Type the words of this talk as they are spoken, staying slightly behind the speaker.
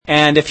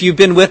And if you've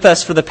been with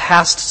us for the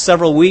past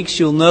several weeks,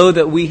 you'll know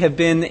that we have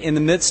been in the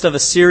midst of a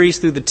series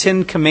through the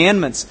Ten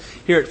Commandments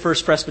here at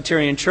First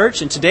Presbyterian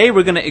Church. And today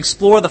we're going to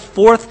explore the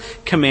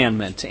fourth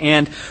commandment.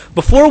 And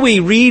before we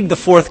read the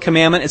fourth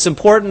commandment, it's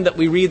important that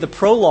we read the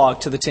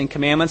prologue to the Ten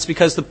Commandments,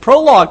 because the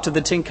prologue to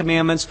the Ten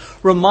Commandments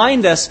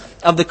remind us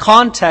of the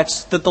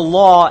context that the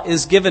law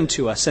is given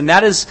to us. And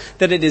that is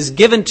that it is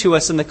given to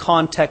us in the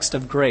context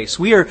of grace.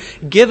 We are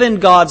given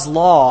God's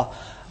law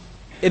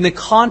in the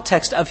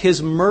context of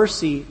His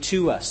mercy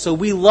to us. So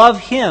we love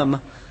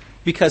Him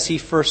because He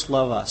first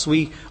loved us.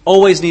 We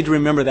always need to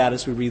remember that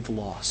as we read the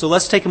law. So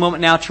let's take a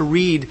moment now to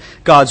read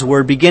God's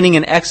Word, beginning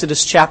in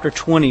Exodus chapter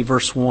 20,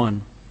 verse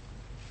 1.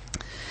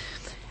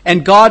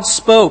 And God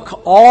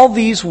spoke all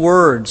these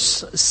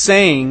words,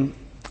 saying,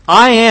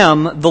 I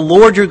am the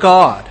Lord your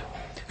God,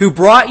 who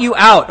brought you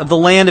out of the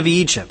land of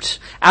Egypt,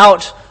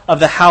 out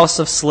of the house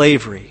of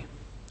slavery.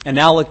 And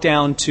now look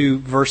down to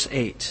verse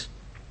 8.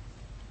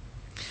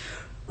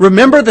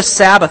 Remember the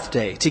Sabbath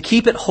day to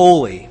keep it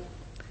holy.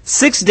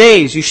 6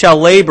 days you shall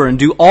labor and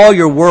do all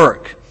your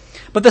work.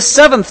 But the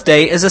seventh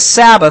day is a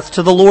Sabbath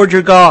to the Lord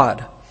your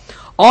God.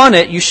 On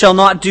it you shall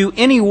not do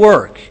any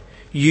work,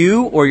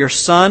 you or your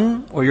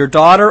son or your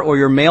daughter or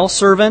your male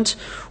servant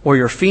or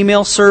your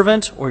female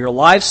servant or your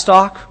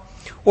livestock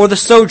or the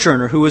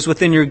sojourner who is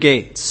within your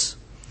gates.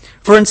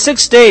 For in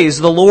 6 days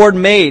the Lord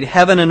made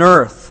heaven and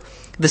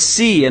earth, the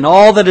sea and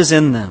all that is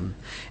in them,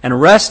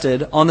 and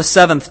rested on the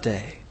seventh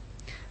day.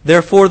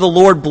 Therefore the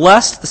Lord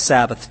blessed the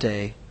Sabbath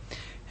day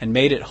and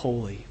made it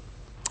holy.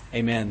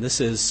 Amen.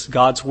 This is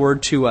God's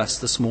word to us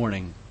this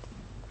morning.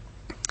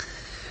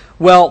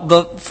 Well,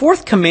 the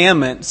fourth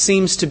commandment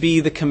seems to be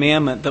the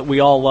commandment that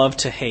we all love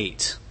to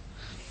hate,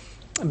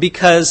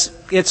 because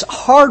it's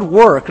hard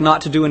work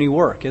not to do any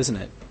work, isn't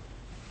it?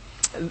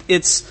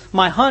 It's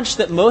my hunch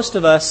that most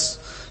of us,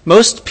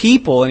 most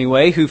people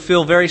anyway, who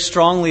feel very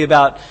strongly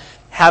about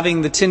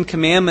having the Ten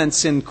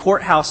Commandments in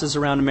courthouses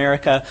around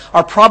America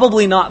are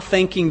probably not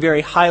thinking very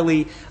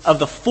highly of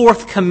the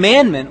fourth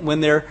commandment when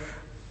they're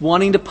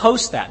wanting to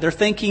post that. They're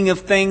thinking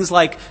of things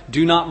like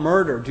do not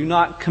murder, do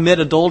not commit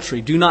adultery,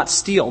 do not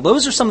steal.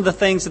 Those are some of the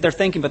things that they're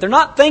thinking, but they're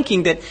not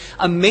thinking that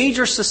a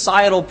major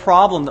societal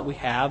problem that we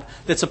have,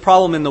 that's a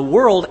problem in the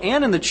world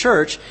and in the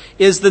church,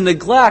 is the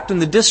neglect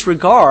and the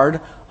disregard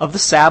of the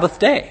Sabbath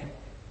day.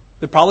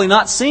 They're probably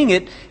not seeing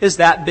it as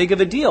that big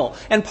of a deal.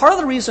 And part of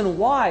the reason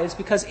why is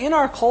because in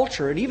our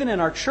culture and even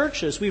in our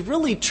churches, we've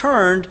really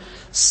turned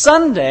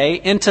Sunday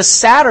into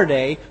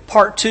Saturday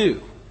part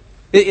 2.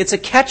 It's a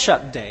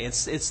catch-up day.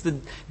 It's the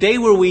day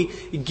where we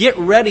get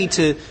ready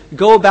to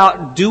go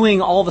about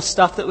doing all the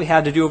stuff that we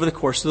had to do over the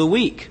course of the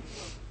week.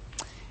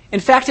 In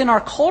fact, in our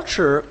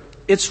culture,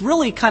 it's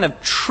really kind of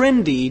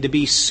trendy to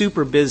be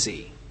super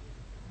busy.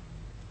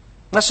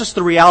 That's just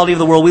the reality of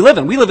the world we live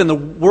in. We live in the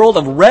world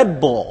of Red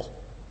Bull.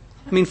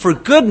 I mean, for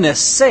goodness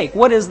sake,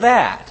 what is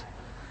that?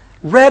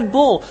 Red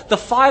Bull, the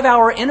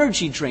 5-hour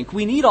energy drink.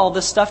 We need all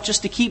this stuff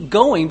just to keep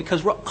going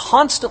because we're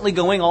constantly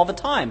going all the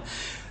time.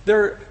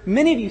 There are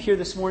many of you here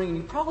this morning, and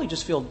you probably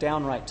just feel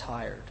downright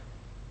tired.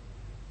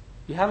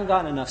 You haven't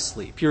gotten enough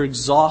sleep. You're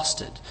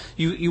exhausted.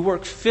 You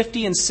work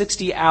 50 and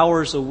 60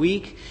 hours a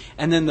week,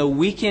 and then the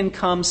weekend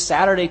comes,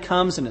 Saturday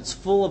comes, and it's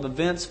full of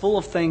events, full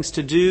of things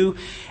to do,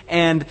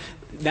 and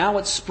now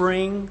it's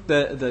spring,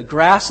 the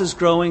grass is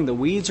growing, the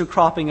weeds are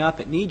cropping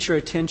up, it needs your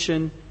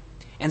attention.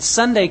 And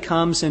Sunday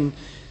comes and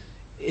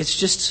it's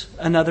just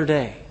another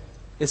day.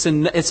 It's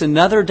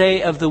another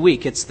day of the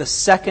week. It's the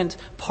second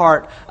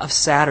part of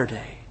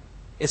Saturday.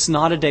 It's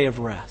not a day of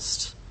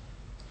rest.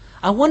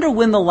 I wonder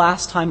when the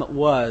last time it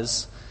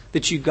was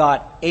that you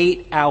got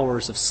 8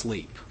 hours of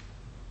sleep.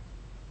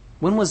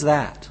 When was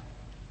that?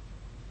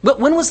 But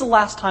when was the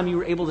last time you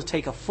were able to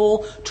take a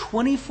full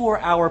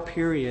 24-hour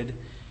period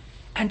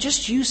and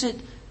just use it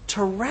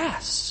to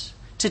rest,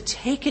 to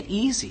take it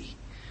easy?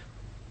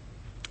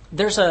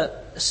 There's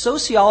a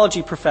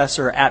sociology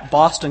professor at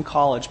Boston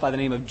College by the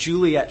name of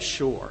Juliet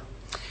Schor.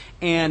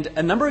 And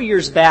a number of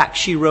years back,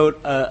 she wrote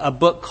a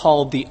book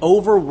called The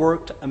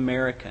Overworked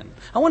American.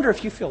 I wonder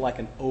if you feel like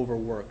an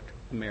overworked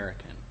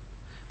American.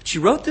 But she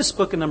wrote this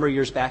book a number of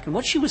years back, and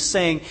what she was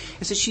saying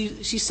is that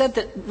she said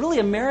that really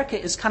America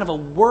is kind of a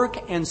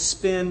work and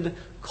spend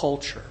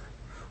culture.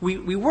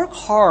 We work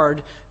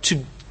hard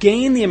to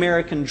gain the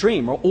American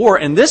dream, or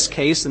in this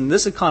case, in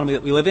this economy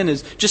that we live in,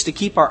 is just to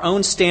keep our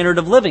own standard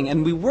of living.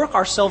 And we work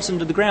ourselves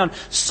into the ground,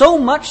 so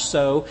much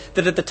so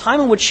that at the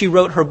time in which she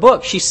wrote her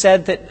book, she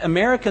said that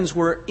Americans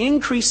were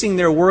increasing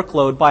their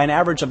workload by an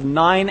average of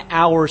 9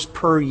 hours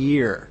per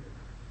year.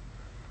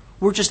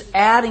 We're just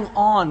adding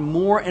on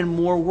more and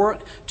more work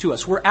to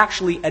us. We're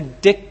actually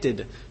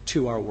addicted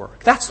to our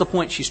work. That's the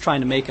point she's trying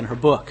to make in her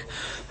book.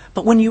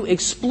 But when you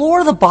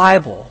explore the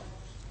Bible,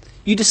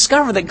 you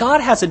discover that God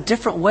has a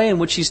different way in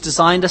which He's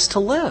designed us to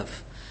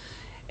live.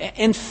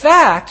 In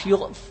fact,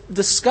 you'll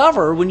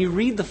discover when you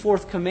read the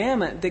fourth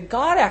commandment that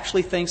God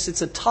actually thinks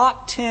it's a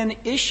top 10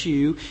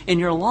 issue in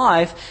your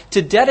life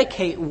to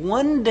dedicate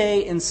 1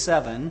 day in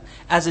 7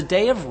 as a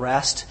day of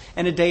rest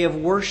and a day of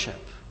worship.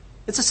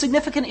 It's a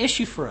significant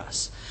issue for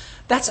us.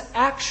 That's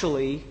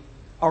actually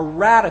a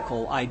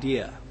radical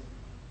idea.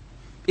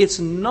 It's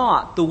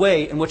not the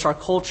way in which our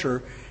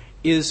culture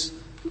is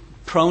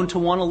prone to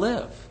want to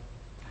live.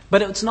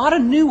 But it's not a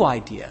new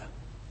idea.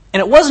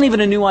 And it wasn't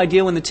even a new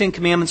idea when the Ten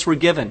Commandments were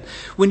given.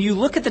 When you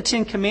look at the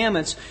Ten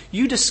Commandments,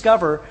 you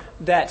discover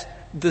that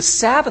the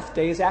Sabbath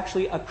day is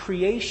actually a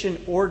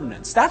creation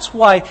ordinance. That's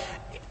why,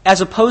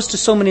 as opposed to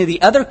so many of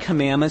the other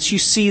commandments, you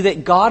see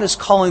that God is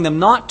calling them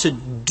not to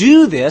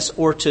do this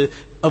or to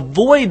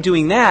avoid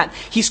doing that.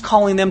 He's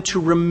calling them to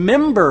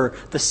remember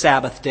the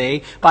Sabbath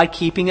day by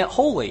keeping it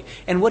holy.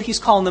 And what He's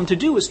calling them to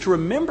do is to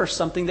remember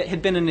something that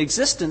had been in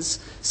existence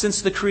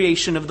since the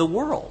creation of the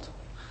world.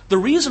 The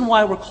reason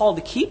why we're called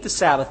to keep the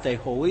Sabbath day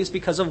holy is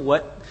because of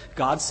what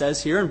God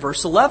says here in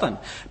verse 11.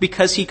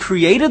 Because He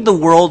created the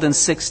world in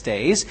 6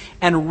 days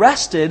and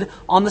rested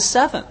on the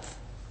 7th.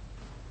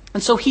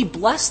 And so He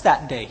blessed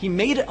that day. He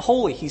made it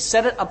holy. He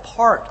set it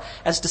apart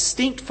as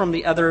distinct from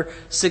the other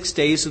 6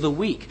 days of the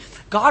week.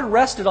 God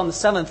rested on the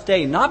 7th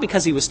day not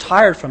because He was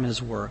tired from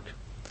His work,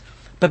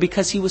 but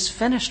because He was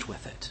finished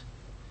with it.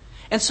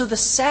 And so the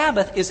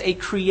Sabbath is a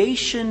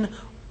creation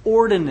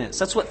ordinance.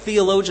 That's what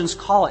theologians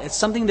call it. It's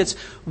something that's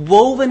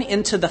woven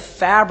into the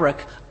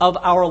fabric of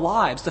our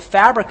lives, the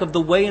fabric of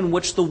the way in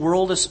which the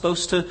world is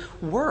supposed to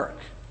work.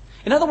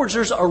 In other words,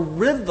 there's a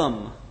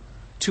rhythm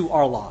to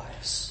our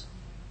lives.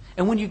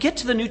 And when you get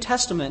to the New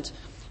Testament,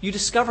 you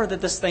discover that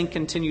this thing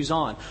continues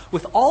on.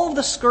 With all of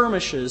the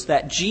skirmishes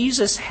that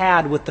Jesus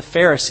had with the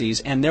Pharisees,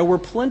 and there were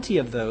plenty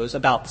of those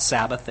about the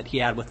Sabbath that He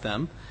had with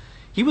them,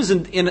 He was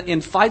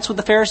in fights with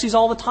the Pharisees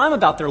all the time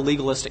about their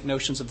legalistic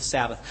notions of the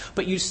Sabbath.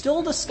 But you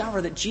still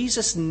discover that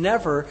Jesus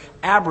never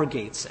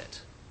abrogates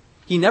it.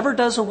 He never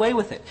does away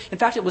with it. In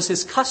fact, it was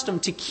His custom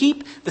to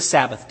keep the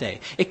Sabbath day.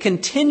 It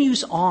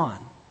continues on.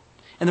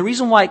 And the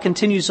reason why it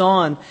continues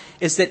on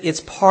is that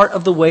it's part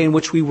of the way in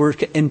which we were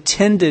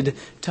intended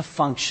to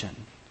function.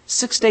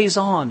 6 days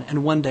on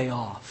and 1 day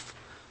off.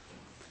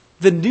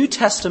 The New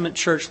Testament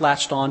church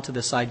latched on to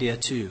this idea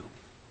too.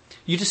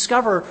 You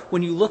discover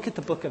when you look at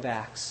the book of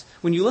Acts,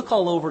 when you look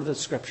all over the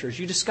Scriptures,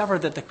 you discover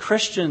that the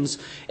Christians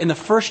in the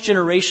first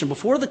generation,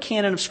 before the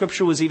canon of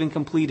Scripture was even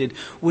completed,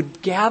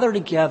 would gather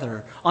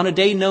together on a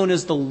day known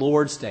as the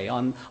Lord's Day,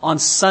 on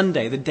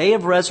Sunday, the day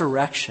of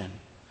resurrection.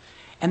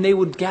 And they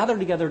would gather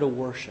together to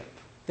worship.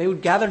 They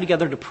would gather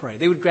together to pray.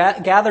 They would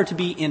gather to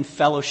be in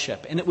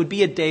fellowship. And it would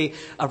be a day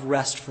of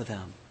rest for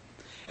them.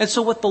 And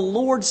so what the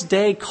Lord's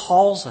Day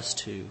calls us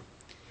to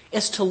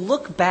is to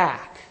look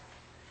back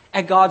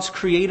at God's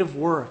creative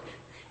work,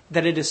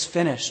 that it is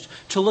finished.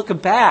 To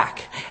look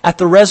back at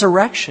the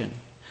resurrection,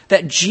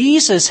 that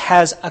Jesus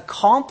has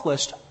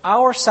accomplished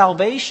our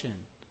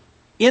salvation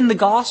in the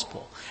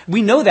gospel.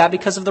 We know that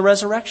because of the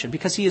resurrection,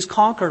 because He has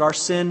conquered our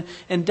sin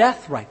and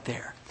death right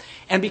there.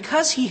 And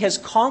because He has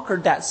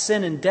conquered that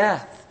sin and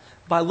death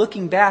by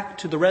looking back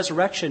to the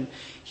resurrection,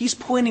 He's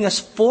pointing us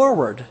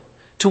forward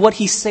to what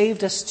He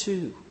saved us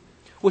to,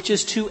 which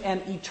is to an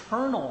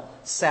eternal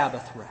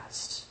Sabbath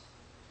rest.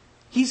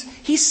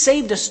 He's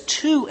saved us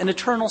to an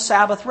eternal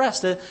Sabbath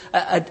rest,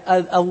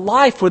 a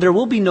life where there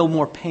will be no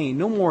more pain,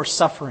 no more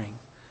suffering,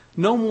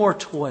 no more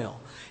toil.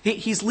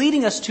 He's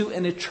leading us to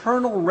an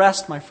eternal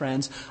rest, my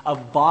friends,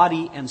 of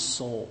body and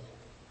soul.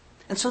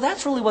 And so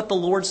that's really what the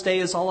Lord's Day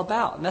is all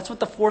about. And that's what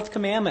the fourth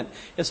commandment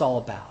is all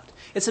about.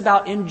 It's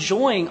about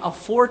enjoying a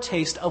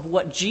foretaste of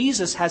what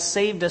Jesus has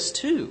saved us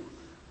to.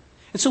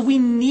 And so we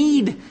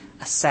need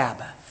a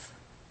Sabbath.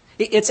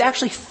 It's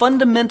actually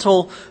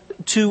fundamental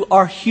to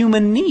our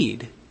human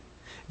need.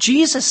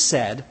 Jesus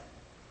said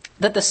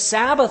that the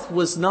Sabbath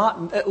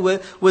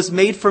was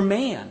made for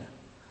man,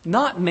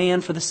 not man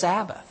for the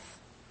Sabbath.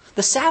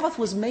 The Sabbath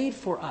was made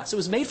for us. It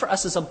was made for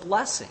us as a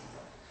blessing.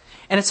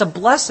 And it's a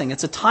blessing.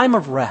 It's a time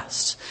of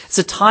rest. It's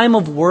a time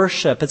of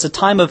worship. It's a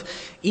time of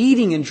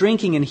eating and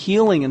drinking and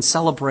healing and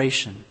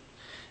celebration.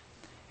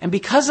 And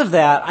because of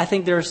that, I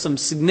think there are some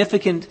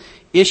significant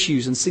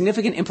issues and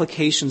significant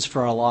implications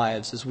for our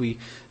lives as we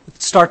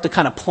start to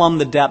kind of plumb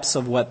the depths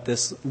of what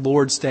this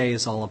Lord's Day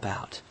is all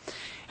about.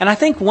 And I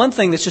think one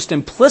thing that's just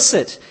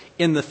implicit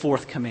in the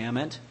fourth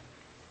commandment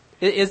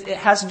is it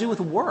has to do with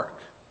work.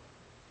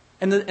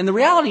 And the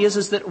reality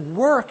is that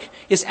work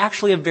is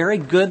actually a very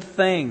good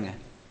thing.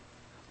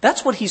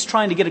 That's what He's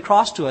trying to get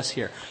across to us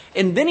here.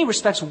 In many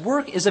respects,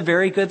 work is a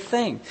very good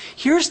thing.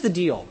 Here's the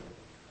deal.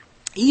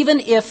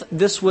 Even if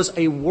this was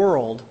a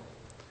world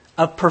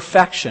of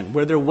perfection,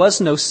 where there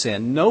was no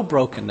sin, no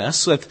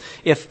brokenness,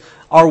 if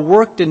our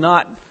work did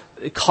not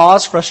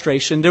cause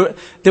frustration,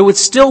 there would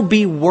still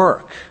be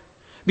work.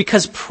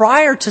 Because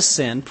prior to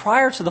sin,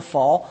 prior to the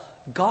fall,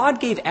 God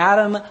gave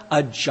Adam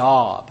a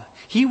job.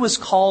 He was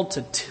called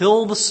to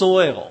till the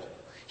soil.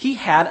 He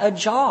had a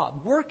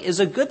job. Work is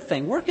a good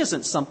thing. Work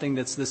isn't something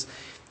that's this,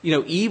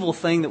 evil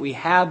thing that we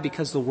have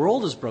because the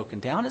world is broken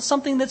down. It's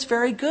something that's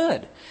very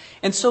good.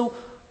 And so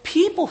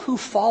people who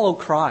follow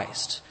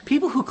Christ,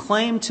 people who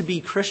claim to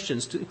be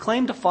Christians, to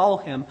claim to follow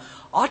Him,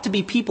 ought to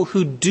be people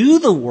who do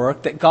the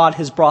work that God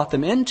has brought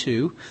them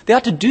into. They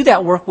ought to do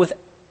that work with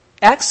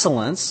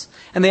excellence,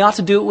 and they ought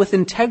to do it with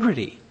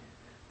integrity.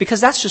 Because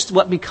that's just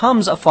what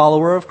becomes a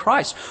follower of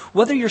Christ.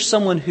 Whether you're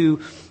someone who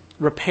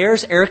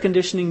repairs air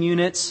conditioning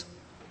units,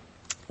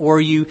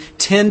 or you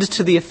tend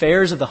to the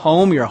affairs of the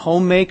home, you're a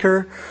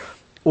homemaker,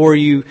 or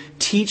you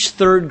teach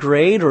third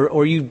grade,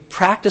 or you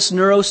practice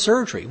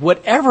neurosurgery.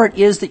 Whatever it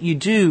is that you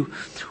do,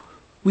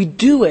 we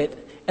do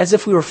it as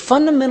if we were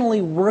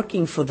fundamentally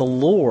working for the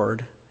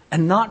Lord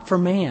and not for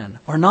man,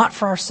 or not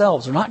for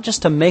ourselves, or not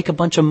just to make a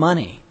bunch of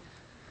money.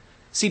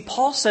 See,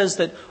 Paul says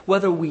that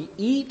whether we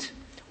eat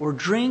or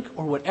drink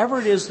or whatever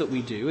it is that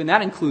we do, and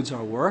that includes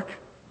our work,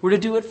 we're to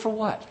do it for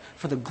what?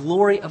 For the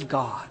glory of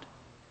God.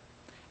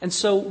 And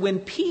so when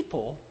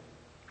people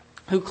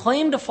who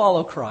claim to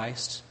follow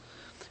Christ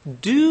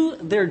do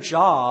their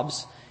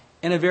jobs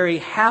in a very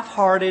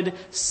half-hearted,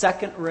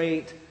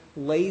 second-rate,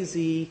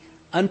 lazy,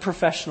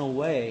 unprofessional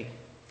way,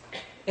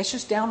 it's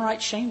just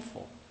downright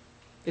shameful.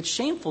 It's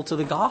shameful to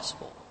the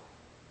gospel.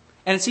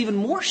 And it's even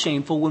more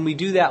shameful when we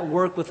do that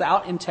work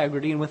without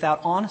integrity and without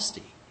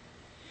honesty.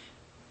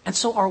 And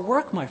so our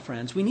work, my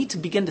friends, we need to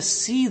begin to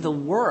see the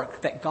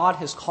work that God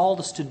has called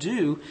us to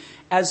do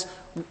as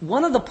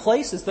one of the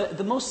places,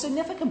 the most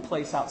significant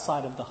place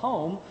outside of the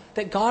home,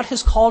 that God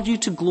has called you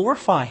to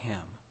glorify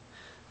Him.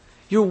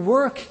 Your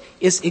work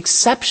is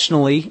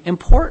exceptionally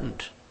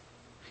important.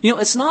 You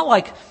know, it's not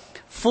like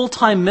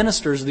full-time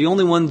ministers are the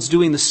only ones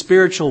doing the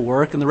spiritual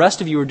work and the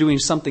rest of you are doing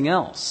something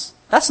else.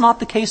 That's not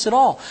the case at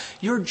all.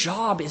 Your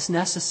job is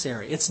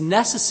necessary. It's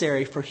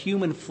necessary for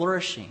human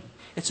flourishing.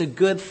 It's a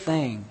good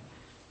thing.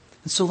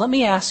 And so let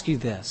me ask you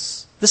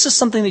this. This is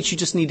something that you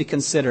just need to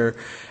consider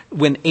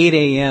when 8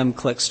 a.m.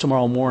 clicks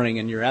tomorrow morning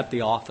and you're at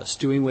the office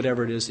doing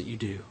whatever it is that you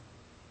do.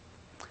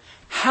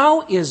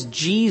 How is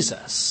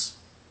Jesus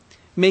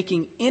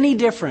making any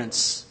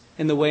difference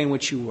in the way in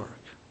which you work?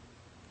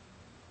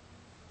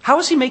 How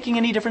is He making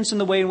any difference in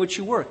the way in which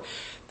you work?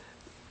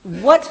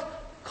 What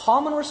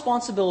common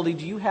responsibility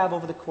do you have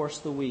over the course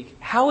of the week?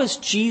 How is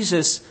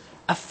Jesus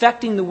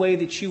affecting the way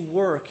that you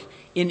work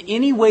in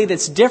any way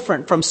that's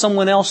different from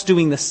someone else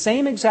doing the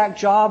same exact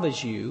job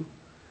as you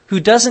who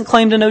doesn't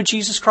claim to know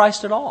Jesus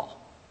Christ at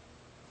all?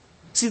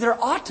 See,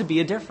 there ought to be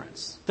a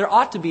difference. There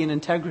ought to be an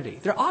integrity.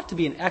 There ought to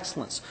be an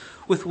excellence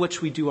with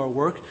which we do our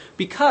work,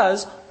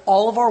 because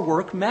all of our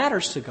work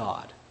matters to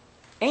God.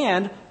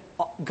 And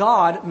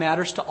God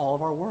matters to all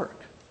of our work.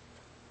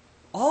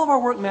 All of our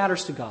work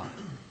matters to God.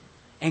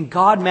 And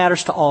God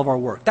matters to all of our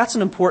work. That's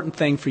an important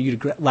thing for you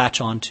to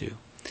latch on to.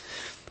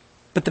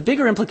 But the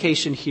bigger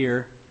implication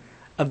here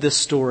of this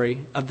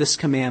story, of this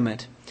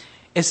commandment,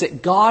 is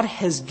that God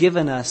has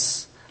given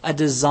us a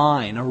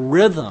design, a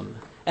rhythm,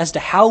 as to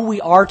how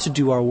we are to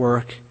do our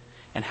work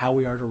and how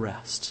we are to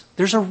rest.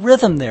 There's a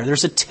rhythm there.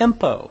 There's a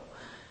tempo.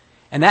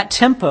 And that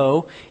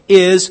tempo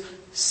is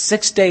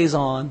 6 days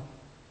on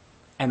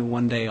and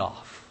 1 day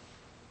off.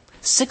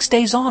 6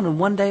 days on and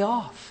 1 day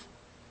off.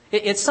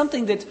 It's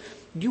something that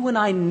you and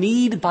I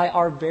need by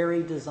our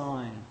very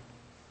design.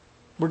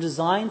 We're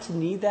designed to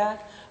need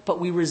that, but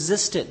we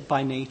resist it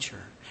by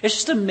nature. It's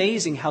just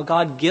amazing how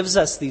God gives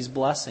us these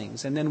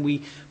blessings and then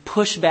we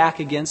push back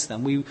against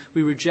them. We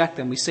reject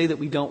them. We say that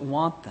we don't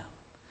want them.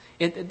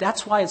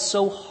 That's why it's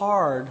so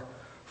hard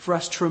for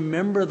us to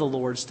remember the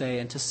Lord's Day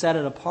and to set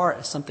it apart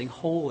as something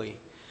holy.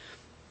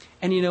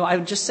 And you know, I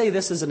would just say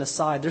this as an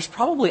aside. There's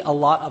probably a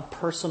lot of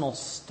personal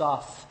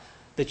stuff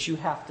that you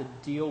have to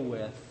deal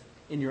with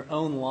in your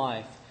own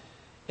life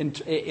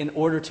in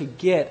order to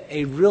get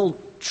a real,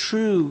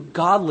 true,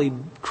 godly,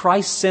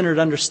 Christ-centered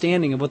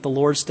understanding of what the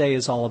Lord's Day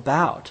is all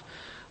about.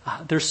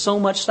 There's so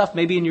much stuff,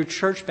 maybe in your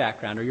church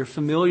background or your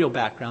familial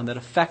background, that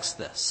affects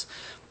this.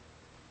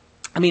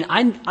 I mean,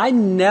 I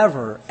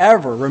never,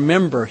 ever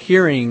remember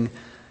hearing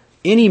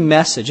any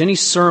message, any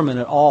sermon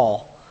at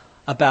all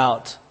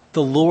about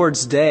the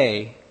Lord's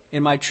Day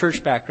in my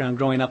church background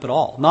growing up at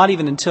all. Not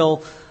even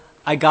until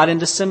I got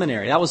into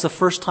seminary. That was the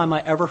first time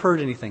I ever heard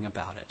anything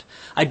about it.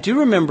 I do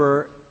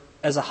remember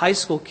as a high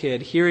school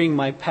kid hearing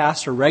my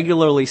pastor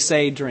regularly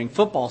say during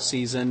football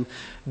season,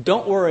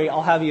 "Don't worry,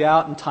 I'll have you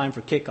out in time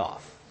for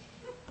kickoff."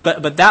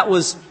 But that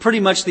was pretty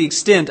much the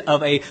extent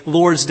of a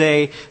Lord's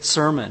Day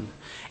sermon.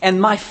 And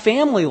my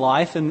family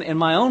life and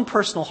my own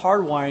personal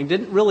hardwiring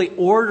didn't really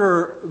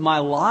order my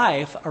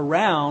life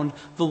around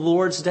the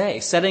Lord's Day,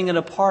 setting it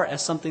apart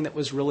as something that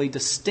was really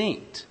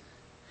distinct.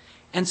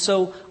 And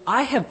so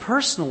I have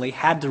personally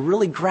had to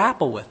really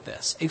grapple with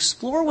this,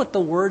 explore what the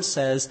Word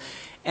says,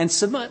 and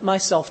submit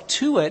myself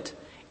to it.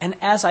 And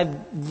as I've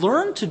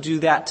learned to do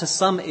that to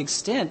some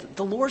extent,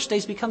 the Lord's Day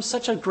has become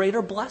such a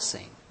greater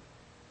blessing.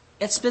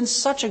 It's been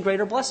such a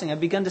greater blessing. I've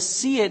begun to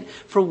see it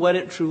for what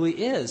it truly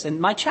is.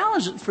 And my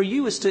challenge for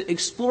you is to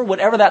explore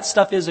whatever that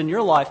stuff is in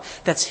your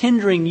life that's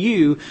hindering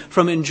you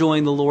from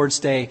enjoying the Lord's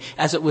Day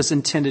as it was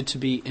intended to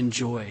be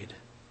enjoyed.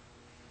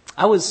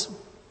 I was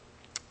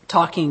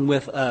talking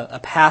with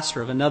a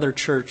pastor of another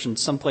church in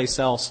someplace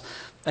else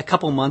a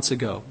couple months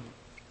ago.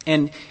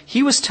 And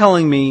he was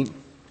telling me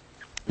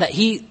that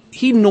he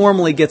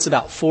normally gets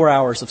about 4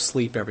 hours of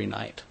sleep every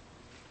night.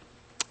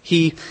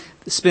 He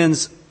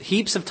spends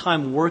heaps of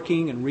time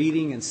working and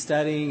reading and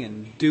studying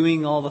and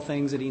doing all the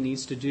things that he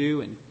needs to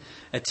do and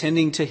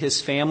attending to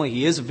his family.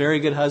 He is a very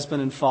good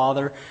husband and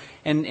father,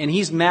 and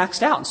he's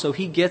maxed out. And so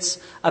he gets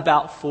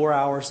about 4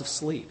 hours of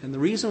sleep. And the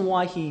reason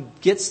why he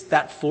gets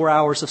that 4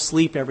 hours of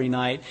sleep every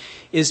night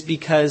is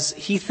because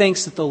he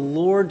thinks that the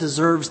Lord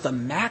deserves the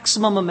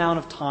maximum amount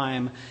of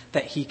time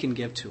that he can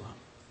give to him.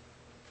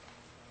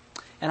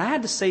 And I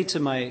had to say to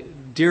my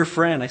dear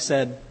friend, I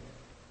said,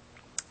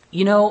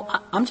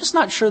 I'm just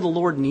not sure the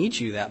Lord needs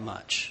you that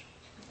much.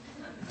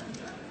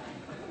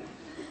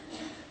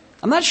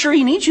 I'm not sure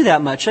he needs you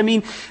that much. I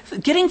mean,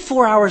 getting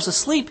 4 hours of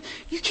sleep,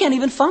 you can't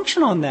even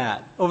function on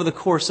that over the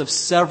course of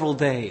several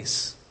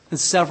days and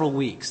several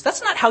weeks.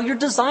 That's not how you're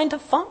designed to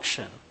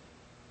function.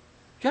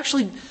 You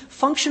actually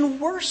function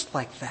worse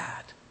like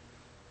that.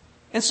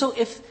 And so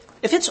if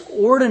it's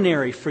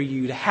ordinary for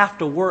you to have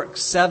to work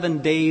 7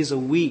 days a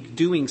week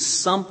doing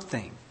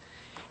something,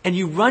 and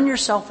you run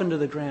yourself into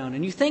the ground,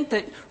 and you think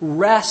that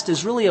rest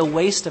is really a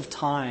waste of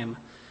time,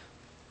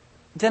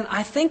 then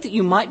I think that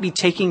you might be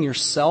taking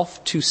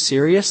yourself too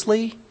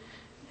seriously,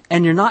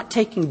 and you're not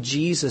taking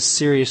Jesus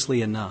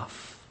seriously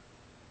enough.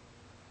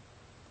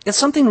 It's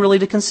something really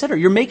to consider.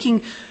 You're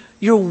making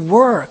your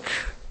work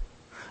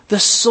the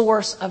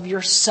source of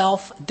your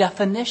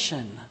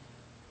self-definition.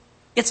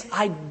 It's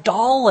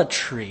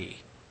idolatry.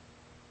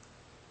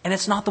 And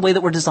it's not the way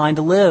that we're designed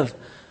to live.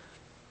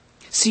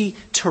 See,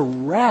 to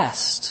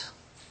rest,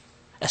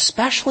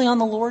 especially on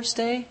the Lord's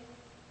Day,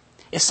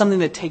 is something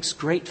that takes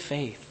great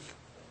faith.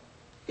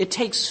 It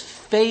takes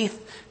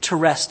faith to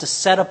rest, to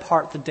set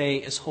apart the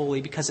day as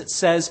holy, because it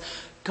says,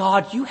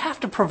 God, you have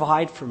to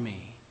provide for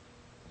me.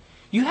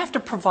 You have to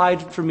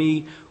provide for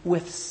me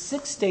with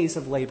 6 days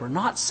of labor,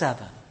 not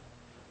 7.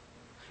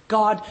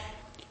 God,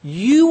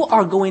 you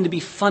are going to be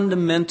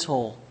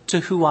fundamental to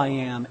who I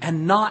am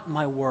and not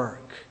my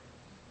work.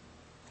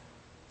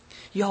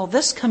 Y'all,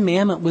 this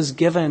commandment was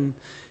given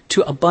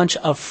to a bunch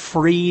of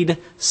freed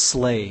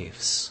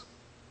slaves.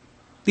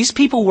 These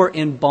people were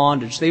in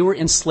bondage. They were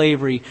in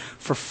slavery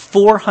for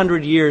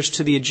 400 years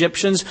to the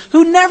Egyptians,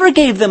 who never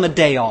gave them a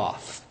day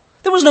off.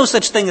 There was no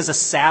such thing as a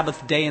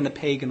Sabbath day in the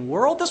pagan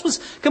world. This was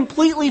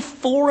completely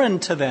foreign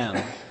to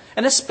them,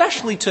 and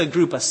especially to a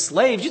group of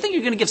slaves. You think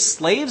you're going to give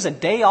slaves a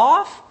day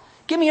off?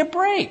 Give me a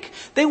break.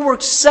 They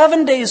worked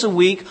 7 days a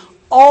week,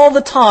 all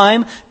the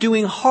time,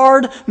 doing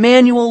hard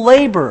manual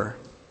labor.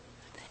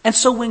 And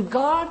so when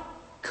God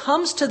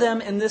comes to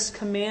them in this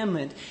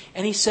commandment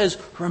and he says,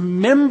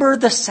 remember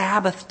the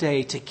Sabbath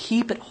day to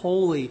keep it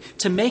holy,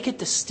 to make it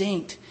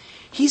distinct,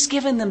 he's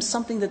given them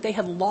something that they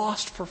had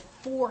lost for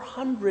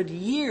 400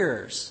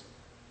 years.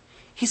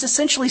 He's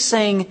essentially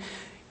saying,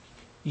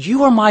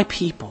 you are my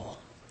people.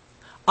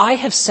 I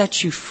have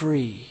set you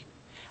free.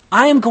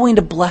 I am going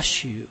to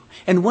bless you.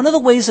 And one of the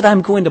ways that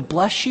I'm going to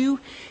bless you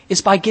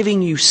is by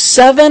giving you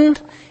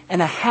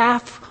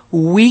 7.5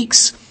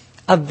 weeks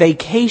of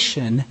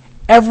vacation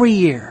every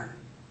year.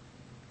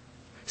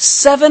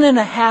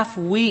 7.5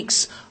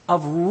 weeks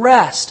of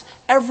rest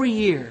every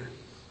year.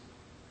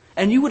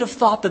 And you would have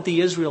thought that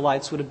the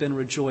Israelites would have been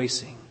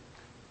rejoicing.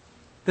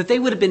 That they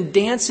would have been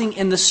dancing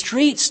in the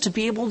streets to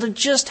be able to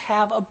just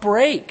have a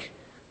break.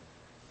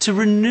 To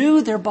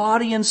renew their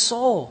body and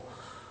soul.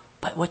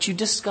 But what you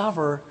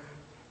discover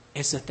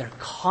is that they're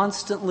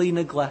constantly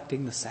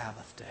neglecting the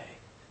Sabbath day.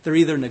 They're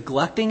either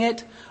neglecting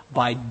it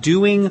by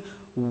doing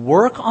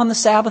work on the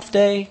Sabbath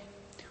day,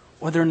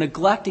 or they're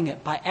neglecting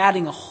it by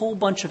adding a whole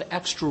bunch of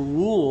extra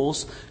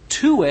rules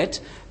to it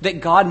that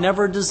God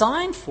never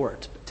designed for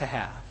it to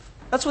have.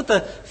 That's what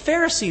the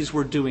Pharisees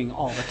were doing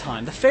all the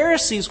time. The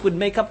Pharisees would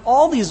make up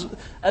all these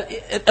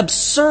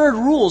absurd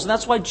rules, and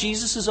that's why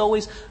Jesus is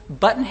always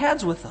butting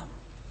heads with them.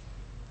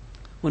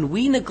 When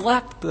we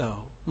neglect,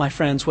 though, my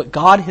friends, what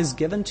God has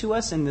given to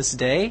us in this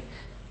day,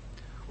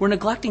 we're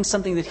neglecting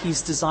something that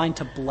He's designed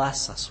to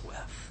bless us with.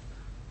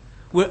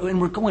 And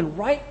we're going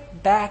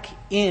right back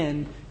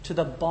in to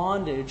the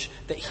bondage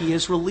that He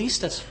has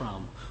released us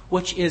from,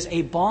 which is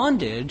a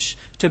bondage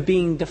to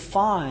being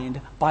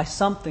defined by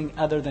something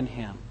other than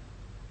Him.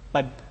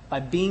 By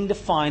being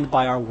defined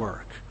by our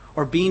work,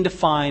 or being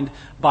defined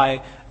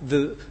by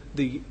the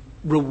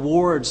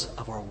rewards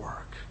of our work.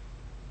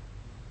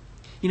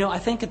 You know, I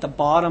think at the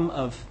bottom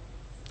of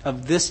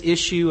this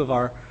issue, of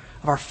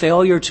our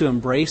failure to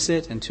embrace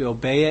it and to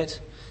obey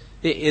it,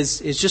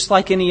 is just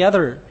like any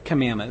other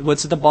commandment.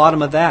 What's at the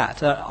bottom of that?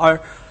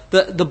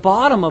 The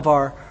bottom of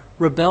our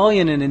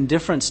rebellion and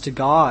indifference to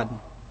God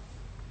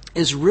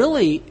is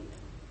really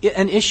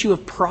an issue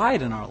of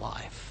pride in our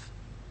life.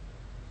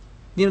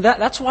 You know,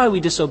 that's why we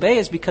disobey,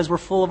 is because we're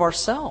full of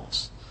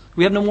ourselves.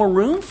 We have no more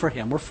room for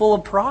Him. We're full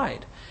of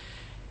pride.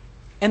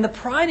 And the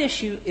pride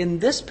issue in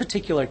this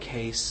particular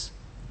case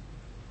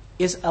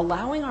is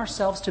allowing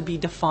ourselves to be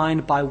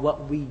defined by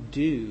what we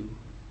do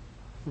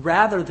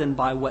rather than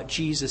by what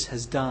Jesus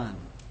has done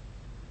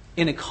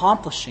in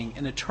accomplishing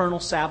an eternal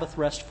Sabbath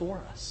rest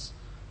for us.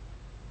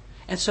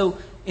 And so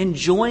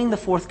enjoying the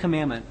fourth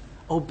commandment,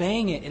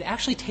 obeying it, it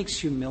actually takes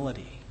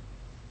humility.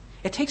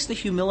 It takes the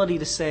humility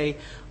to say,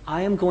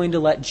 I am going to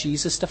let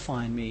Jesus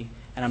define me,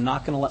 and I'm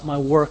not going to let my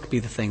work be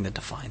the thing that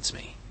defines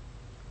me.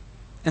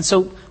 And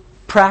so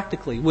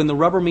practically, when the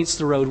rubber meets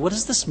the road, what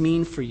does this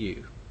mean for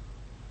you?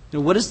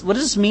 What does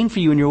this mean for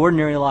you in your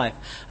ordinary life?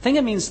 I think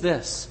it means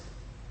this.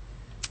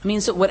 It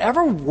means that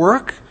whatever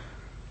work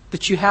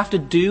that you have to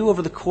do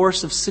over the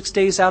course of 6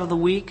 days out of the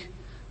week,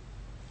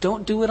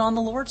 don't do it on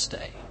the Lord's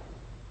Day.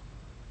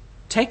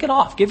 Take it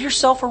off. Give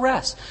yourself a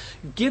rest.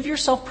 Give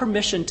yourself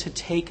permission to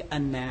take a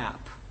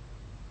nap.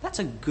 That's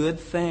a good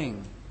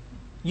thing.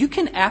 You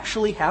can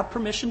actually have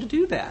permission to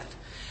do that.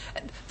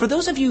 For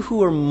those of you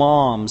who are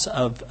moms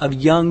of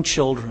young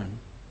children,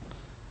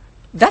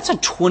 that's a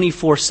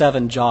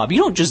 24/7 job. You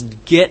don't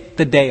just get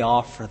the day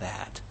off for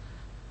that.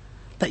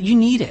 But you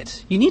need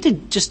it. You need to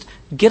just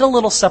get a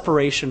little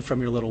separation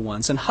from your little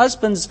ones. And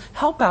husbands,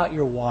 help out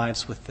your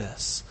wives with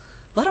this.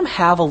 Let them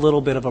have a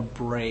little bit of a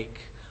break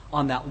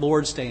on that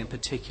Lord's Day in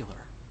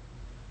particular.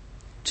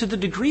 To the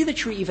degree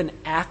that you're even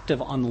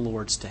active on the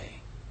Lord's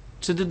Day,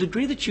 to the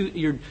degree that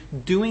you're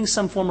doing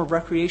some form of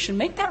recreation,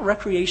 make that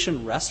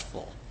recreation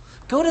restful.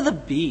 Go to the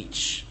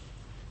beach.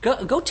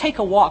 Go take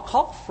a walk.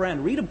 Call a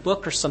friend. Read a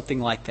book or something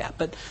like that.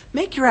 But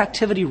make your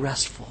activity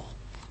restful.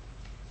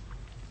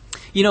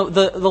 You know,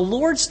 the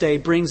Lord's Day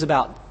brings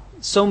about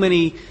so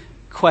many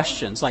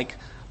questions. Like,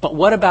 but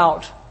what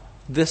about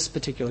this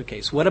particular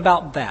case? What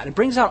about that? It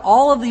brings out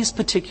all of these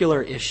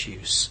particular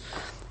issues.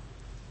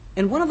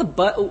 And one of the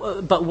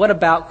but what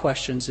about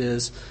questions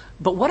is,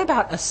 but what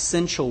about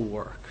essential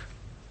work?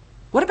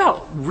 What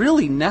about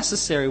really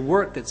necessary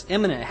work that's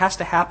imminent? It has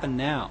to happen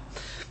now.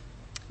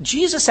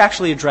 Jesus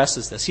actually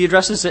addresses this. He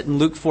addresses it in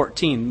Luke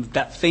 14,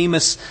 that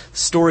famous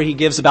story he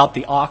gives about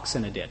the ox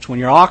in a ditch. When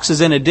your ox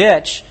is in a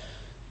ditch,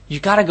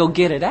 you've got to go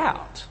get it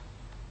out.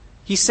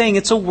 He's saying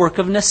it's a work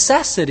of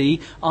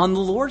necessity on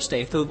the Lord's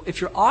Day. If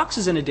your ox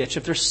is in a ditch,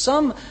 if there's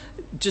some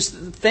just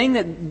thing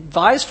that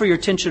vies for your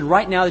attention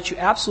right now that you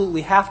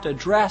absolutely have to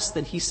address,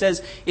 then he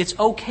says it's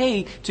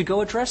okay to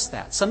go address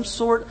that. Some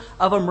sort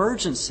of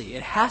emergency.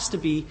 It has to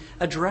be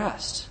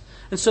addressed.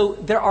 And so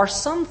there are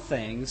some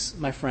things,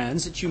 my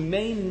friends, that you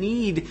may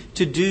need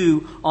to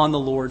do on the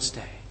Lord's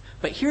Day.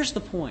 But here's the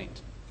point.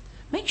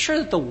 Make sure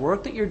that the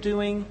work that you're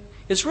doing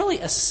is really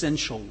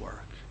essential work.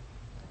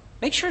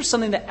 Make sure it's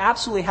something that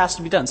absolutely has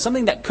to be done.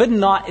 Something that could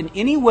not in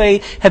any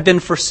way have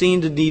been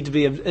foreseen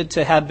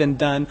to have been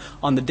done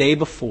on the day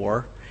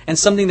before. And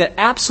something that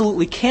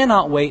absolutely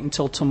cannot wait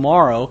until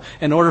tomorrow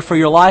in order for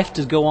your life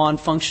to go on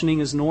functioning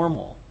as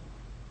normal.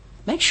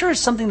 Make sure it's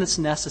something that's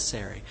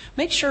necessary.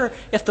 Make sure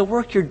if the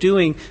work you're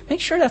doing, make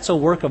sure that's a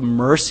work of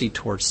mercy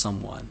towards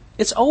someone.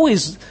 It's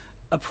always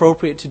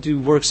appropriate to do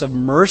works of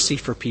mercy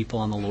for people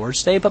on the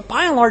Lord's Day, but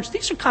by and large,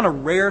 these are kind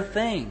of rare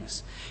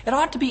things. It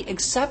ought to be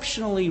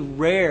exceptionally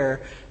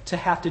rare to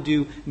have to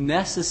do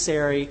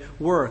necessary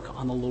work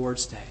on the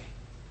Lord's Day.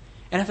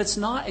 And if it's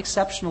not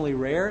exceptionally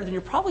rare, then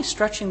you're probably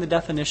stretching the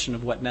definition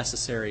of what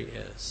necessary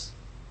is.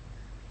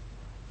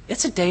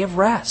 It's a day of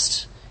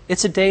rest.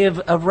 It's a day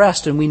of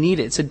rest, and we need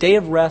it. It's a day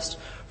of rest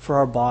for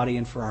our body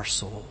and for our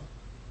soul.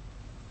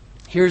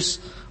 Here's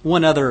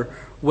one other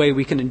way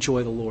we can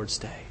enjoy the Lord's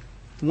Day.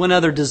 One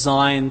other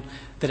design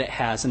that it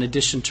has in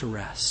addition to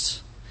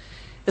rest.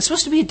 It's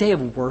supposed to be a day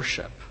of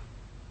worship.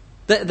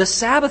 The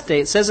Sabbath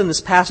day, it says in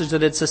this passage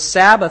that it's a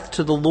Sabbath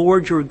to the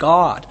Lord your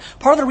God.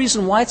 Part of the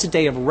reason why it's a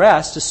day of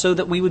rest is so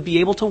that we would be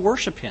able to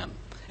worship Him.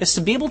 It's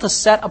to be able to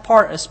set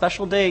apart a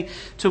special day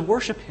to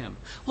worship Him.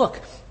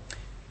 Look,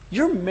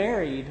 you're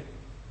married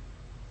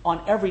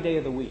on every day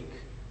of the week.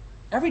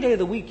 Every day of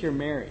the week you're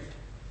married.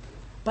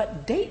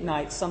 But date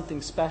night's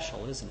something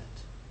special, isn't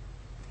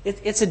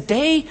it? It's a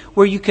day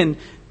where you can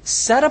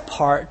set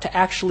apart to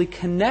actually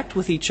connect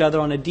with each other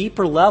on a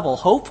deeper level,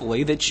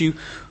 hopefully, that you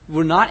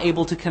were not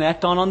able to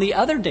connect on the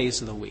other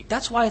days of the week.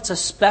 That's why it's a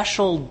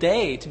special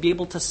day to be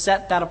able to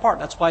set that apart.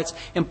 That's why it's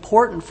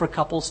important for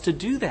couples to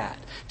do that,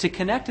 to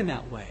connect in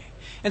that way.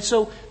 And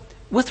so,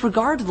 with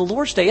regard to the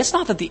Lord's Day, it's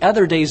not that the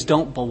other days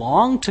don't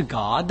belong to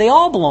God. They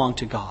all belong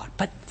to God.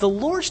 But the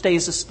Lord's Day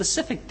is a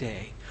specific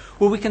day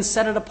where we can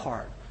set it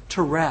apart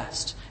to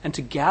rest and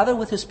to gather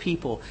with His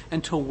people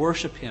and to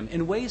worship Him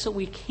in ways that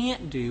we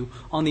can't do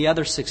on the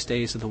other 6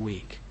 days of the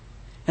week.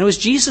 And it was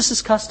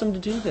Jesus' custom to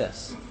do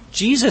this.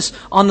 Jesus,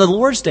 on the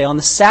Lord's Day, on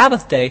the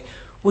Sabbath day,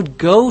 would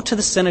go to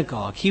the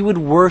synagogue. He would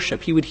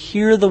worship. He would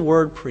hear the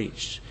word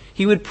preached.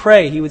 He would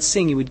pray, he would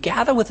sing, he would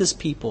gather with his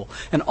people.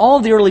 And all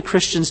of the early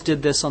Christians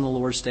did this on the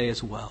Lord's Day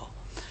as well.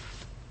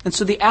 And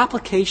so the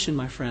application,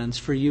 my friends,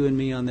 for you and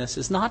me on this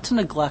is not to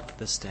neglect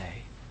this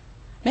day.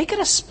 Make it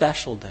a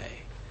special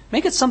day.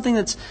 Make it something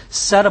that's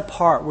set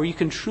apart where you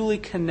can truly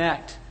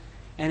connect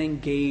and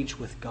engage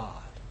with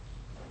God.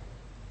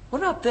 What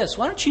about this?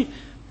 Why don't you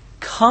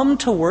come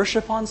to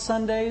worship on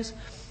Sundays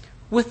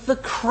with the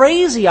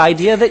crazy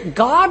idea that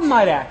God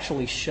might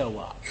actually show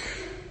up?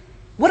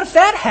 What if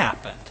that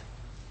happened?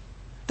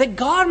 That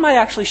God might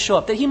actually show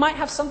up, that He might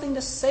have something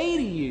to say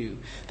to you,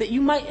 that you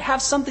might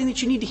have something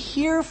that you need to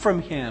hear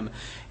from Him.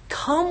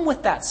 Come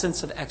with that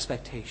sense of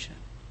expectation.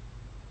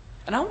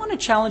 And I want to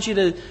challenge you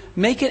to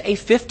make it a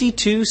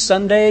 52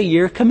 Sunday a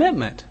year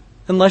commitment.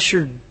 Unless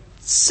you're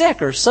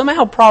sick or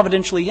somehow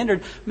providentially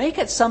hindered, make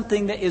it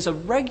something that is a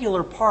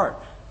regular part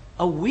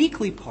a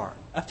weekly part,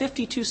 a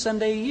 52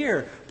 Sunday a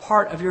year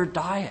part of your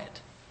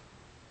diet.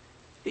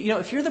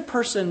 If you're the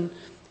person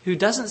who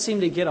doesn't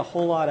seem to get a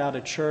whole lot out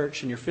of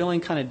church and you're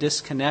feeling kind of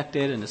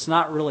disconnected and it's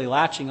not really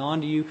latching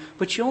on to you,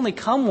 but you only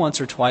come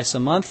once or twice a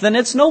month, then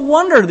it's no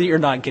wonder that you're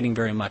not getting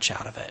very much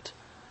out of it.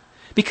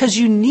 Because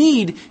you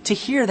need to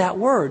hear that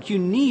word. You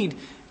need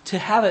to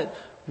have it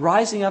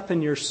rising up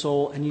in your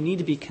soul, and you need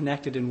to be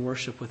connected in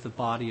worship with the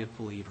body of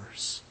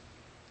believers.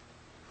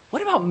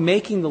 What about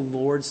making the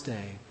Lord's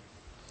Day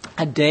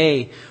a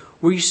day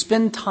where you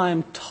spend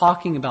time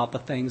talking about the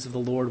things of the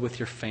Lord with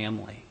your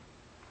family?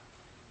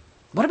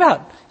 What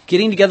about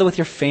getting together with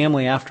your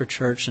family after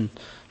church and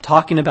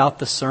talking about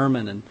the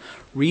sermon and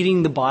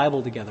reading the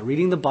Bible together,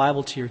 reading the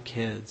Bible to your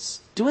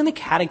kids, doing the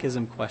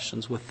catechism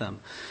questions with them?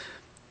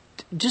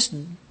 Just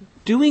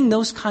doing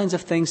those kinds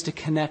of things to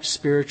connect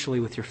spiritually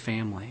with your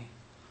family.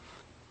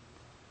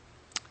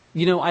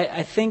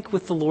 I think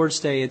with the Lord's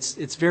Day,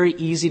 it's very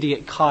easy to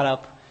get caught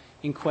up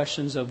in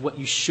questions of what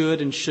you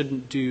should and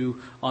shouldn't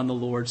do on the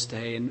Lord's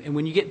Day. And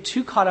when you get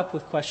too caught up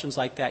with questions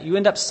like that, you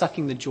end up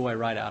sucking the joy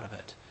right out of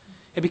it.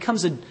 It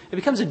becomes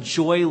a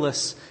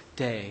joyless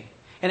day.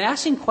 And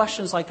asking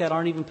questions like that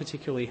aren't even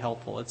particularly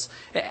helpful. It's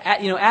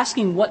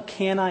asking what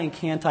can I and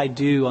can't I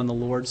do on the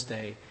Lord's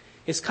Day.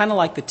 It's kind of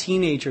like the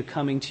teenager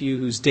coming to you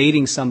who's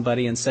dating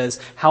somebody and says,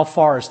 how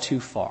far is too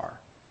far?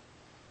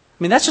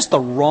 I mean, that's just the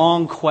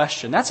wrong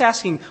question. That's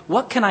asking,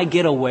 what can I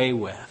get away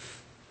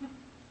with?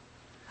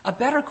 A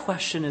better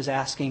question is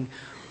asking,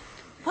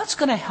 what's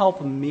going to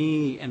help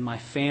me and my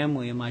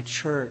family and my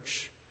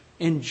church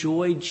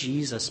enjoy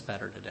Jesus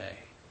better today?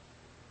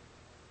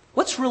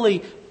 What's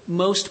really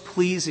most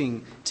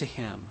pleasing to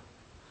Him?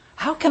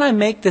 How can I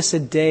make this a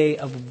day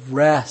of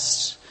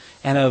rest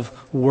and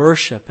of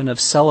worship and of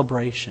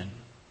celebration?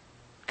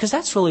 Because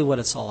that's really what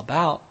it's all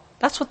about.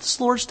 That's what this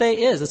Lord's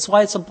Day is. That's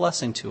why it's a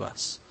blessing to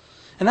us.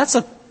 And that's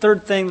the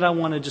third thing that I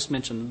want to just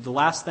mention. The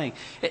last thing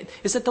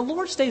is that the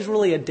Lord's Day is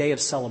really a day of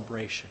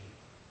celebration.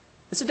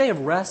 It's a day of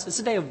rest. It's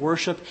a day of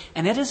worship.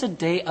 And it is a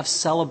day of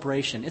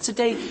celebration. It's a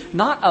day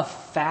not of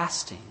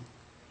fasting.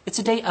 It's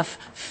a day of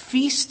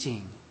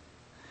feasting.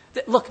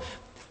 Look,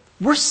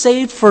 we're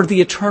saved for the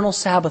eternal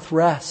Sabbath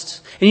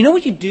rest. And you know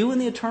what you do in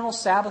the eternal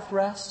Sabbath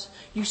rest?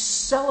 You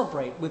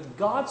celebrate with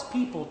God's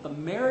people at the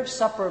marriage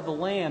supper of the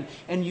Lamb,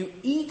 and you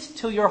eat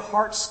till your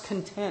heart's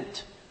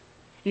content.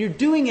 And you're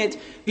doing it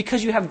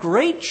because you have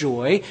great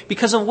joy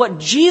because of what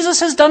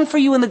Jesus has done for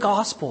you in the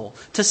gospel,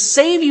 to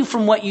save you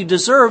from what you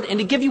deserved and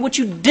to give you what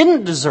you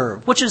didn't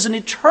deserve, which is an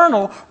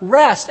eternal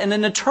rest and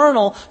an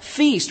eternal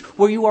feast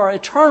where you are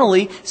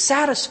eternally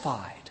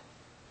satisfied.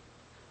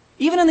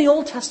 Even in the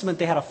Old Testament,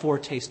 they had a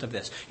foretaste of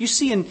this. You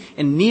see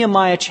in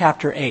Nehemiah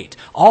chapter 8,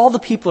 all the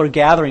people are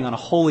gathering on a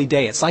holy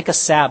day. It's like a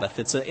Sabbath.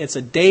 It's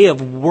a day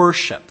of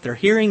worship. They're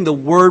hearing the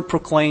word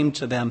proclaimed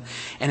to them.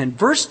 And in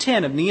verse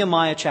 10 of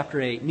Nehemiah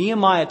chapter 8,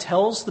 Nehemiah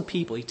tells the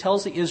people, he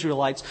tells the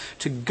Israelites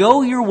to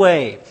go your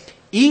way,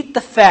 eat the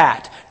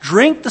fat,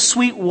 drink the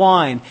sweet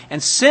wine,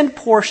 and send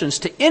portions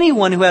to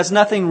anyone who has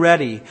nothing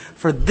ready.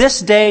 For this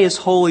day is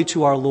holy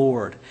to our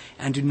Lord.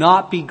 And do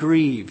not be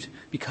grieved,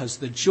 because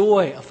the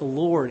joy of the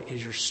Lord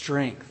is your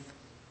strength.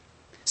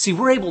 See,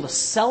 we're able to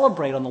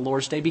celebrate on the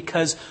Lord's Day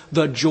because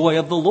the joy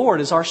of the Lord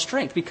is our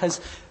strength,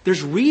 because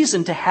there's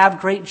reason to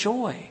have great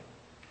joy.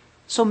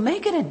 So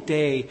make it a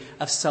day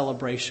of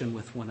celebration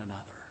with one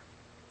another.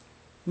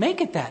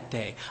 Make it that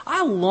day.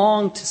 I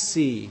long to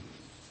see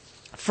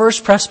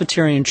First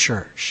Presbyterian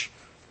Church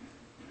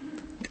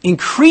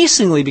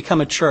increasingly become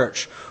a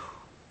church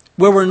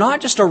where we're not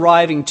just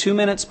arriving 2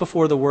 minutes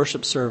before the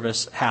worship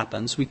service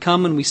happens. We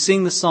come and we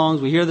sing the songs,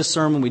 we hear the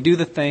sermon, we do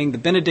the thing, the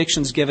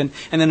benediction's given,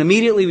 and then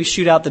immediately we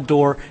shoot out the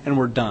door and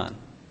we're done.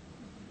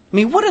 I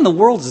mean, what in the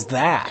world is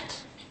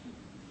that?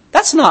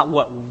 That's not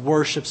what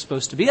worship's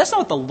supposed to be. That's not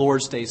what the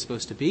Lord's Day is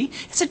supposed to be.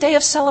 It's a day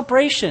of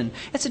celebration.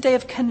 It's a day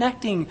of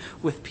connecting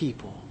with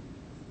people.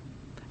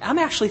 I'm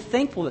actually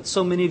thankful that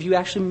so many of you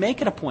actually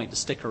make it a point to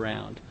stick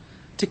around,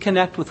 to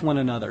connect with one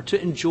another,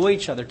 to enjoy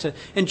each other, to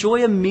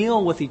enjoy a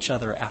meal with each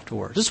other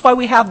afterwards. This is why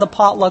we have the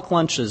potluck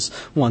lunches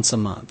once a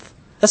month.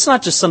 That's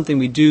not just something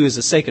we do as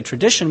a sake of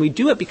tradition. We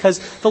do it because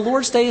the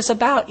Lord's Day is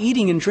about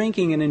eating and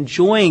drinking and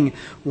enjoying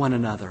one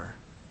another.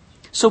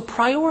 So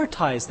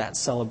prioritize that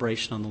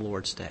celebration on the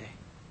Lord's Day.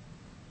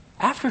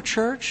 After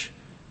church,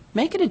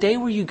 make it a day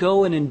where you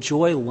go and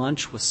enjoy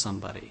lunch with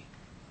somebody.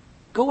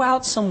 Go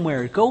out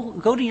somewhere.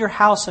 Go to your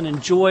house and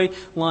enjoy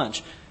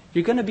lunch.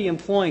 You're going to be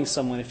employing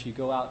someone if you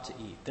go out to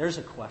eat. There's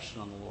a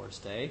question on the Lord's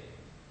Day.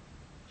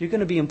 You're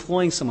going to be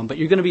employing someone, but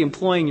you're going to be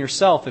employing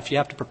yourself if you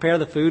have to prepare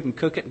the food and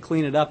cook it and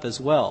clean it up as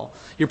well.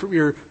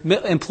 You're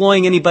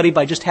employing anybody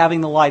by just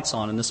having the lights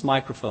on and this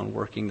microphone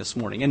working this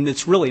morning, and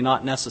it's really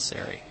not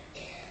necessary.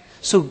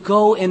 So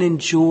go and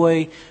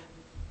enjoy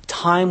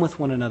time with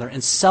one another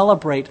and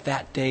celebrate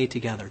that day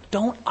together.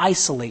 Don't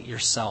isolate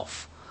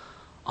yourself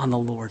on the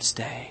Lord's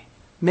Day.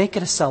 Make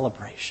it a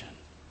celebration.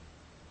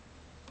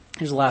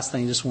 Here's the last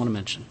thing I just want to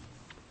mention.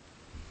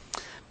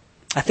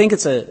 I think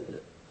it's a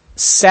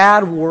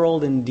sad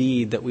world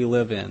indeed that we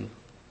live in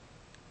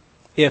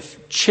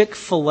if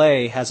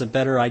Chick-fil-A has a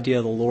better idea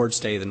of the Lord's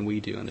Day than we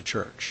do in the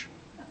church.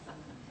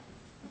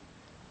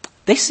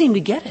 They seem to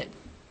get it.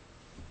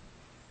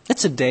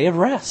 It's a day of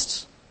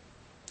rest.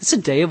 It's a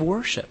day of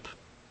worship.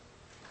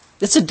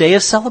 It's a day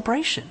of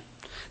celebration.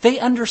 They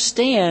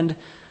understand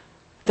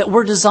that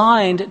we're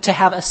designed to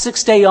have a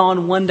 6-day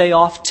on, 1-day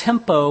off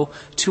tempo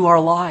to our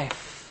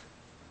life.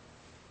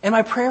 And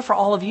my prayer for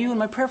all of you and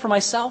my prayer for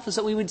myself is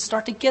that we would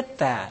start to get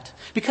that,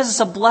 because it's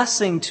a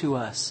blessing to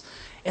us.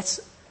 It's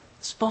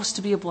supposed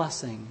to be a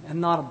blessing and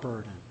not a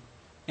burden.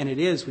 And it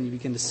is when you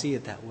begin to see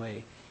it that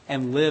way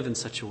and live in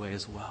such a way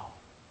as well.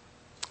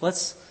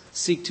 Let's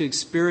seek to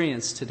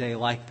experience today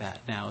like that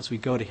now as we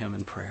go to Him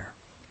in prayer.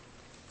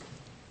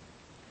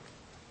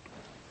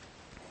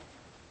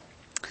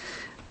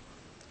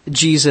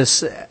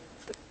 Jesus,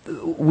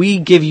 we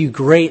give you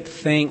great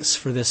thanks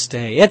for this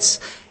day.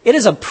 It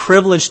is a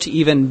privilege to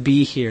even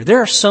be here.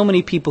 There are so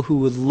many people who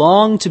would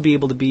long to be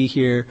able to be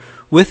here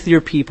with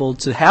your people,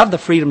 to have the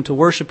freedom to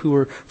worship, who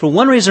are, for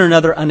one reason or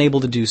another,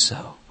 unable to do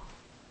so.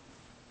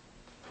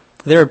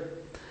 There are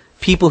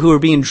people who are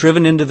being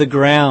driven into the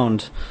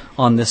ground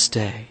on this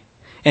day.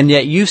 And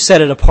yet you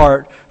set it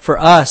apart for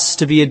us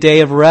to be a day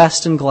of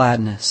rest and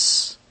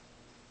gladness,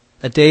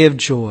 a day of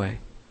joy.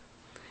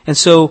 And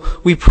so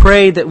we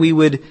pray that we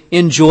would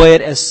enjoy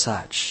it as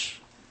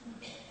such,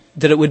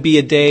 that it would be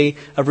a day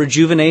of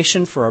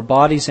rejuvenation for our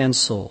bodies and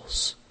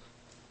souls,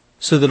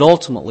 so that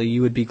ultimately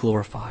you would be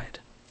glorified.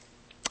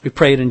 We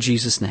pray it in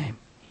Jesus' name.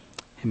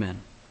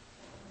 Amen.